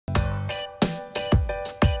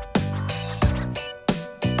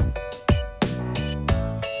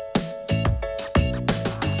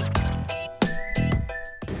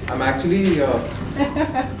I'm actually,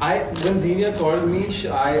 when Xenia called me,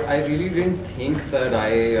 I really didn't think that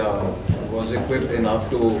I was equipped enough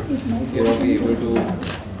to, be able to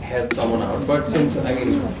help someone out. But since,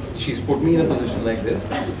 she's put me in a position like this,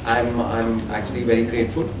 I'm actually very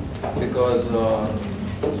grateful because,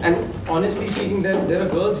 and honestly speaking, there are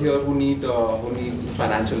girls here who need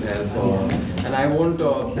financial help, and I won't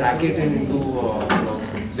bracket it into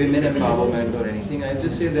women empowerment or anything. I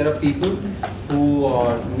just say there are people who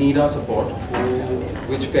need our support,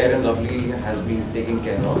 which Fair and Lovely has been taking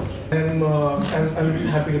care of. I'm really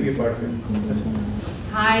happy to be a part of it.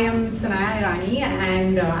 Hi, I'm Sanaya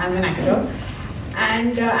and I'm an actor.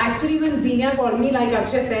 And actually when Xenia called me, like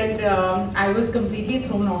Akshay said, I was completely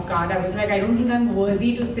thrown off guard. I was like, I don't think I'm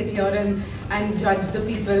worthy to sit here and judge the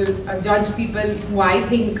people, judge people who I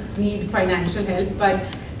think need financial help. But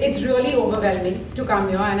it's really overwhelming to come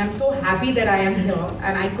here, and I'm so happy that I am here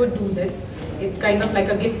and I could do this. It's kind of like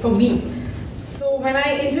a gift for me. So when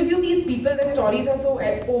I interview these people, their stories are so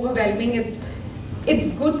overwhelming. It's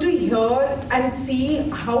good to hear and see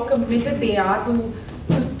how committed they are to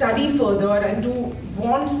study further and to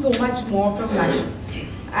want so much more from life.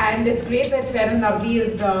 And it's great that Fair and Lovely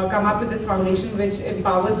has come up with this foundation which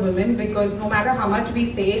empowers women, because no matter how much we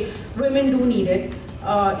say, women do need it.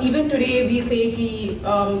 Even today we say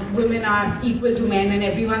that women are equal to men and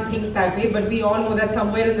everyone thinks that way, but we all know that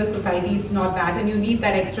somewhere in the society it's not that, and you need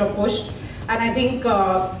that extra push. And I think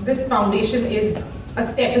this foundation is a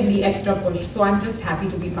step in the extra push. So I'm just happy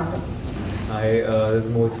to be part of it. Hi, this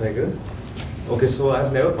is Mohit and Akshay. Okay, so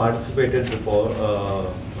I've never participated before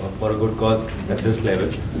for a good cause at this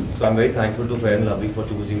level. So I'm very thankful to Fair and Lovely for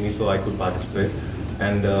choosing me so I could participate.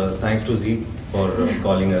 And thanks to Z for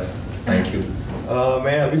calling us. Thank you.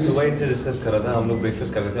 मैं अभी सुबह इनसे discuss कर रहा था, हम लोग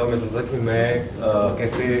breakfast कर रहे थे और मैं सोचा कि मैं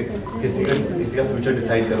कैसे किसी का फ्यूचर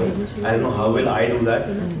डिसाइड करूँ. I don't know how will I do that,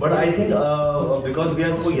 but I think because we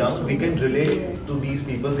are so young, we can relate to these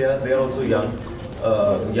people. They are also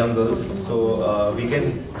young girls, so we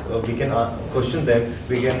can question them.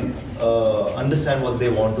 We can understand what they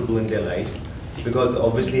want to do in their life, because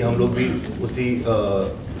obviously हम लोग भी उसी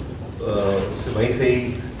वहीं से ही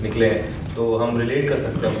निकले हैं, तो हम रिलेट कर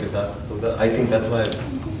सकते हैं उनके साथ. तो I think that's why,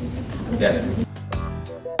 yeah.